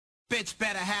Bitch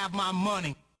better have my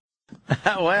money.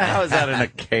 How is that in a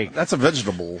cake? That's a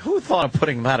vegetable. Who thought of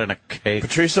putting that in a cake?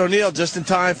 Patrice O'Neal, just in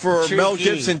time for Mel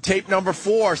Gibson, tape number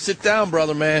 4. Sit down,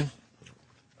 brother man.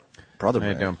 Brother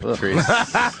man. How you doing, Patrice?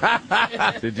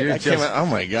 Did you just? Oh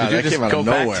my God! Did you that came out go of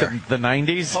back nowhere. to the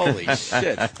 '90s? Holy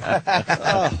shit!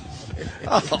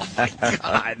 Oh my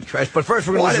God! But first,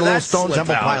 we're going to listen to Little Stone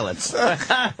Temple Pilots.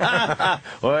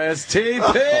 Where's TP?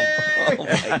 Oh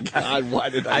my God! Why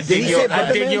did I dig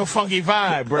your funky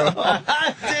vibe, bro.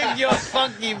 I dig your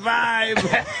funky vibe.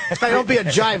 Hey, don't be a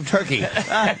jive turkey.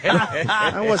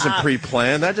 That wasn't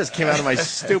pre-planned. That just came out of my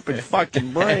stupid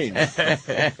fucking brain.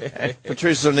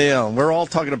 Patrice O'Neal. We're all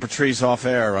talking to Patrice off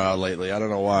air lately. I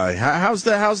don't know why. How's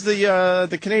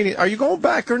the Canadian? Are you going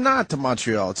back or not to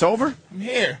Montreal? It's over. I'm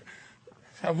here.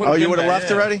 Oh, you would have left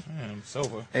already? Yeah, it's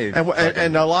over. Hey,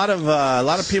 and a lot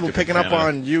of people picking up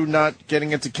on you not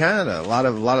getting into Canada. A lot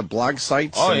of blog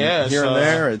sites. Here and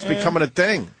there. It's becoming a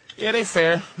thing. Yeah, they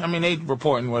fair. I mean, they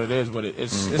reporting what it is, but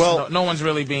it's well, no one's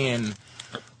really being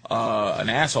an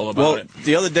asshole about it.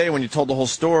 The other day when you told the whole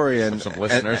story and some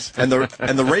listeners and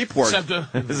the rape word,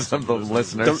 some of the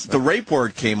listeners, the rape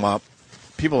word came up.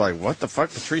 People are like, what the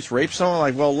fuck? Patrice raped someone?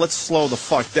 Like, well, let's slow the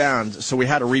fuck down. So we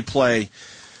had to replay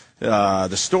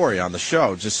the story on the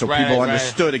show just so people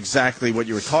understood exactly what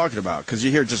you were talking about. Because you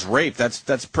hear just rape,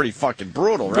 that's pretty fucking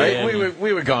brutal, right? Yeah,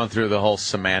 we were going through the whole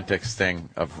semantics thing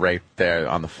of rape there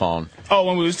on the phone. Oh,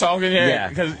 when we was talking here? Yeah.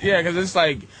 Because it's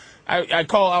like, I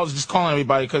was just calling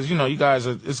everybody because, you know, you guys,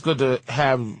 it's good to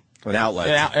have an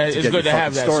outlet. It's good to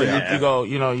have that. So out. you go,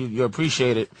 you know, you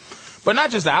appreciate it. But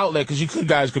not just the outlet, because you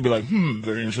guys could be like,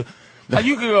 very interesting. Like,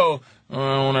 you could go, I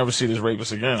won't ever see this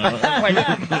rapist again. Like,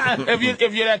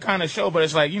 if you're that kind of show, but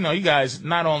it's like, you know, you guys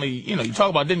not only, you know, you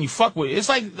talk about, then you fuck with. It's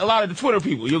like a lot of the Twitter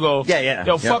people. You go,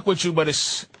 they'll fuck with you, but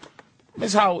it's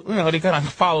how, you know, they kind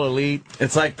of follow the lead.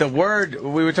 It's like the word,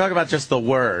 we were talking about just the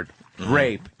word,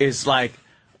 rape, is like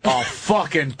a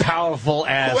fucking powerful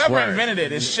ass word. Whoever invented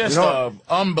it, it's just a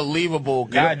unbelievable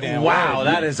goddamn wow, word.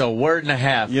 that is a word and a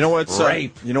half. You know what's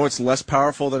rape? You know what's less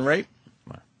powerful than rape?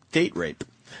 Date rape.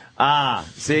 Ah,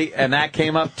 see, and that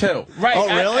came up too. Right. Oh,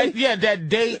 really? Yeah, that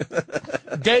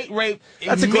date rape.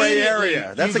 That's a gray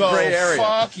area. That's a gray area.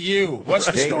 Fuck you. What's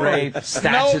the story? Rape,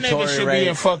 statutory no nigga should be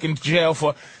in fucking jail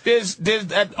for. There's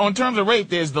on terms of rape,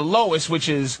 there's the lowest, which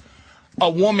is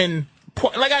a woman.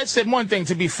 Like I said, one thing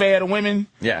to be fair to women.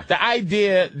 Yeah. The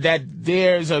idea that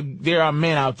there are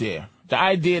men out there. The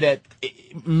idea that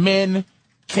men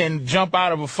can jump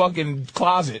out of a fucking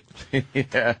closet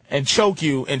and choke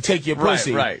you and take your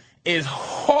pussy is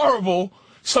horrible.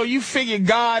 So you figure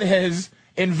God has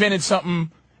invented something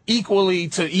equally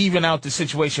to even out the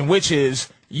situation, which is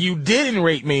you didn't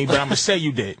rape me, but I'm gonna say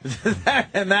you did.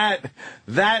 And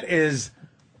that is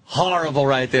horrible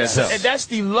right there. So. And that's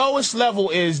the lowest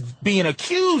level, is being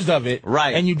accused of it,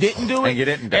 and you didn't do it. And you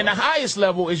didn't do it. And the highest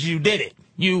level is you did it.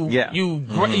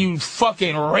 You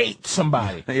fucking raped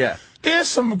somebody. Yeah. There's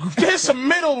some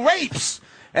middle rapes.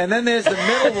 And then there's the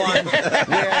middle one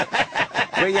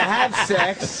where you have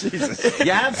sex. Jesus.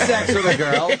 You have sex with a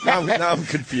girl. Now I'm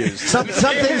confused. Some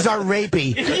things are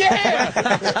rapey. Yeah.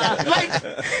 Like,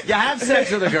 you have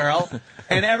sex with a girl,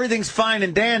 and everything's fine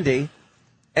and dandy,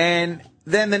 and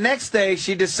then the next day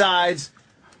she decides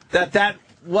that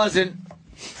wasn't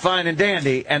fine and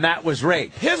dandy, and that was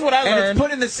rape. Here's what I learned. And it's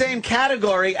put in the same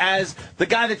category as the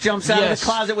guy that jumps out of the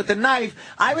closet with the knife.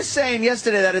 I was saying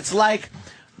yesterday that it's like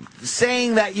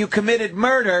saying that you committed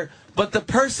murder, but the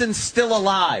person's still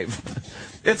alive.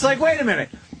 It's like, wait a minute.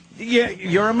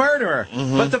 You're a murderer.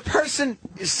 But the person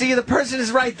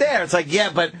is right there. It's like,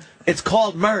 yeah, but it's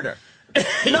called murder.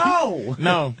 No.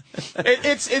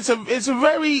 It's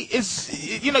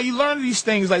you know, you learn these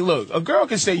things. Like, look, a girl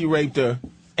can say you raped her,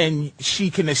 and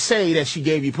she can say that she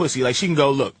gave you pussy. Like, she can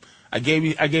go, look, I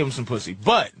gave him some pussy,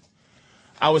 but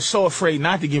I was so afraid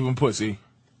not to give him pussy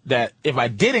that if I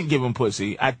didn't give him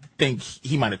pussy, I think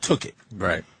he might have took it.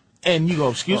 Right. And you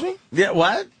go, excuse me? Yeah,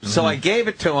 what? So I gave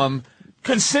it to him.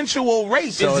 Consensual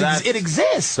rape. So it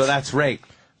exists. So that's rape.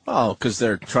 Oh, because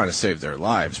they're trying to save their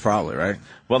lives, probably, right?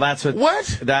 Well, that's what.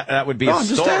 That would be a I'm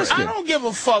just story. asking. I don't give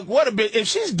a fuck what a bitch. If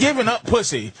she's giving up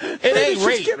pussy, it ain't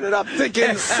rape. She's giving it up thinking.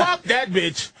 And fuck that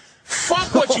bitch.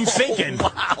 Fuck what you thinking.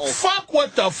 Wow. Fuck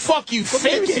what the fuck you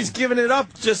thinking. Maybe she's giving it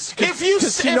up just if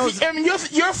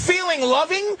you're feeling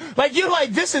loving, like you're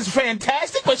like, this is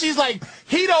fantastic, but she's like,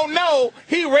 he don't know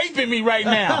he raping me right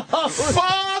now.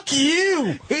 Fuck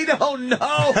you. He don't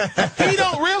know. He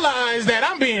don't realize that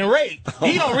I'm being being raped.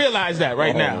 He don't realize that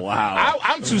right now. Wow.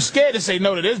 I'm too scared to say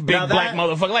no to this big black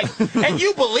motherfucker. Like, and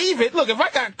you believe it. Look, if I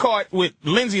got caught with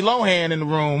Lindsay Lohan in the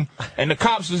room and the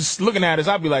cops was looking at us,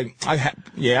 I'd be like,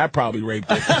 I probably raped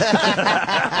her.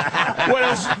 What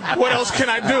else can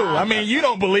I do? I mean, you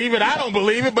don't believe it, I don't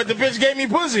believe it, but the bitch gave me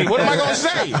pussy. What am I gonna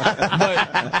say?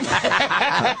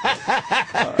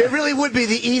 But it really would be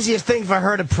the easiest thing for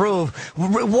her to prove.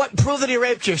 Prove that he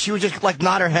raped you? She would just like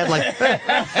nod her head like. Look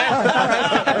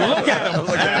at him.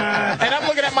 And I'm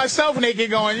looking at myself naked,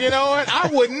 going, you know what? I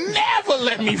would never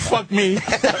let me fuck me.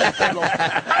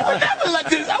 I would never let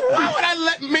this. Why would I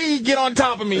let me get on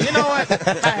top of me? You know what?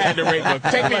 I had to rape her.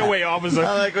 Take me away, officer.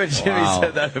 I like when Jimmy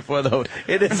said that before, though.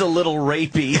 It is a little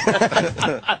rapey.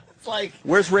 It's like,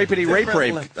 where's rapey rape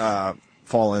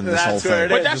fall in this whole thing?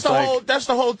 But that's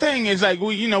the whole thing. Is like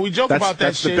we joke about that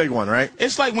that's shit. That's the big one, right?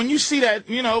 It's like when you see that,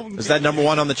 Is that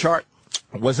 #1 on the chart?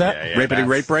 What's that? Yeah, rapey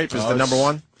rape is the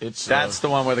 #1. That's the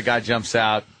one where the guy jumps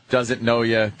out, doesn't know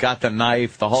you, got the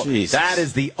knife, the whole. Jesus. That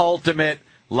is the ultimate.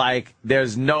 Like,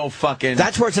 there's no fucking...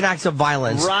 That's where it's an act of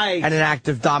violence. Right. And an act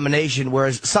of domination,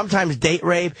 whereas sometimes date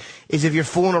rape is if you're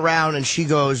fooling around and she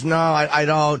goes, no, I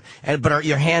don't, but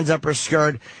your hand's up her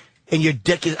skirt and your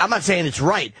dick is... I'm not saying it's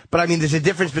right, but I mean, there's a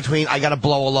difference between I gotta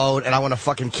blow a load and I want to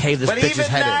fucking cave this bitch's head in.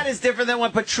 But even that is different than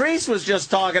what Patrice was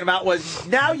just talking about, was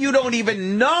now you don't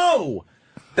even know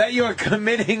that you're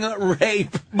committing a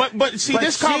rape. But see,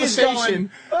 this conversation,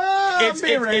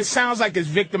 it sounds like it's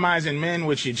victimizing men,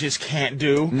 which you just can't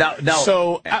do. No.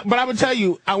 So, but I would tell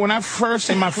you, when I first,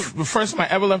 the first time I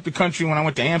ever left the country, when I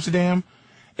went to Amsterdam,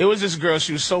 it was this girl.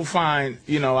 She was so fine,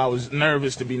 I was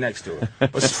nervous to be next to her.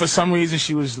 But for some reason,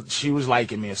 she was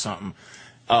liking me or something.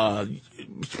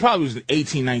 She probably was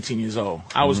 18, 19 years old.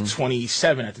 I was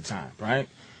 27 at the time, right?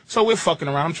 So we're fucking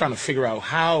around. I'm trying to figure out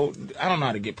how. I don't know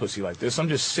how to get pussy like this. I'm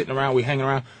just sitting around. We hanging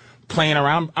around, playing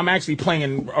around. I'm actually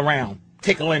playing around,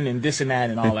 tickling and this and that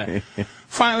and all that.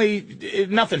 Finally,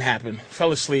 nothing happened.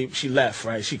 Fell asleep. She left,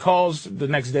 right? She calls the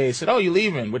next day and said, oh, you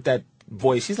leaving? With that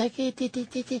voice. She's like,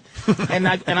 and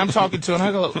I'm talking to her,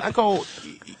 and I go,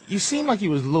 you seemed like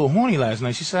you was a little horny last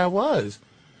night. She said, I was.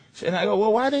 And I go,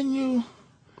 well, why didn't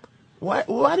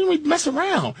we mess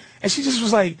around? And she just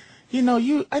was like, I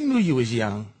knew you was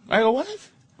young. I go, what?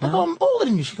 I go, I'm older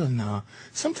than you. She goes, no.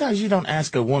 Sometimes you don't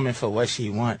ask a woman for what she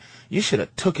want. You should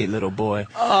have took it, little boy.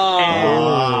 Oh,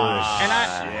 and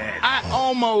I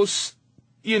almost,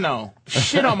 shit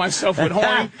on myself with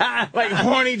horny. Like,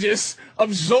 horny just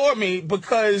absorbed me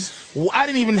because I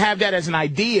didn't even have that as an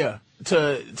idea as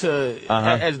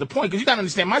the point. Because you got to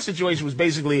understand, my situation was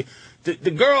basically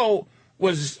the girl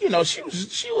was,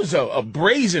 she was a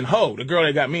brazen hoe, the girl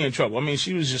that got me in trouble. I mean,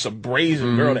 she was just a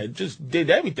brazen girl that just did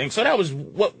everything. So that was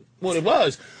what it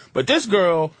was. But this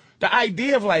girl, the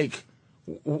idea of like,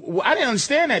 I didn't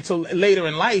understand that till later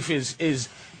in life is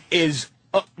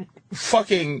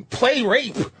fucking play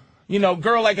rape.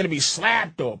 Girl like gonna be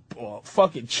slapped or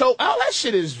fucking choked. All that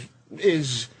shit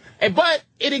but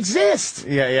it exists.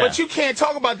 Yeah. But you can't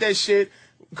talk about that shit.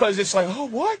 Because it's like, oh,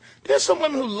 what? There's some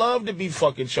women who love to be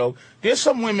fucking choked. There's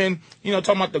some women,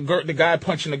 talking about the guy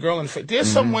punching the girl in the face. There's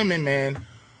some women, man,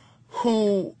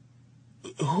 who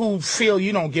feel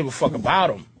you don't give a fuck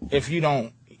about them if you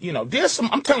don't, There's some,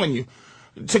 I'm telling you,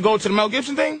 to go to the Mel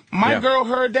Gibson thing, my girl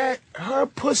heard that, her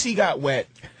pussy got wet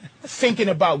thinking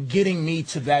about getting me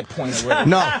to that point already.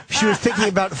 No, she was thinking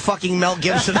about fucking Mel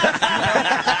Gibson.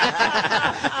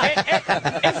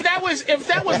 If that was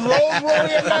Road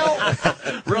Warrior Mel,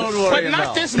 but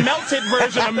not this melted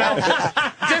version of Mel.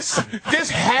 This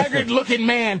haggard-looking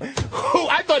man who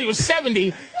I thought he was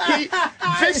 70.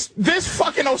 This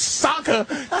fucking Osaka,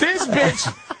 this bitch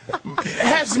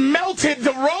has melted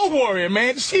the Road Warrior,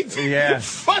 man.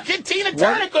 Fucking Tina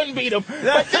Turner couldn't beat him,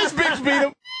 but this bitch beat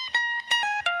him.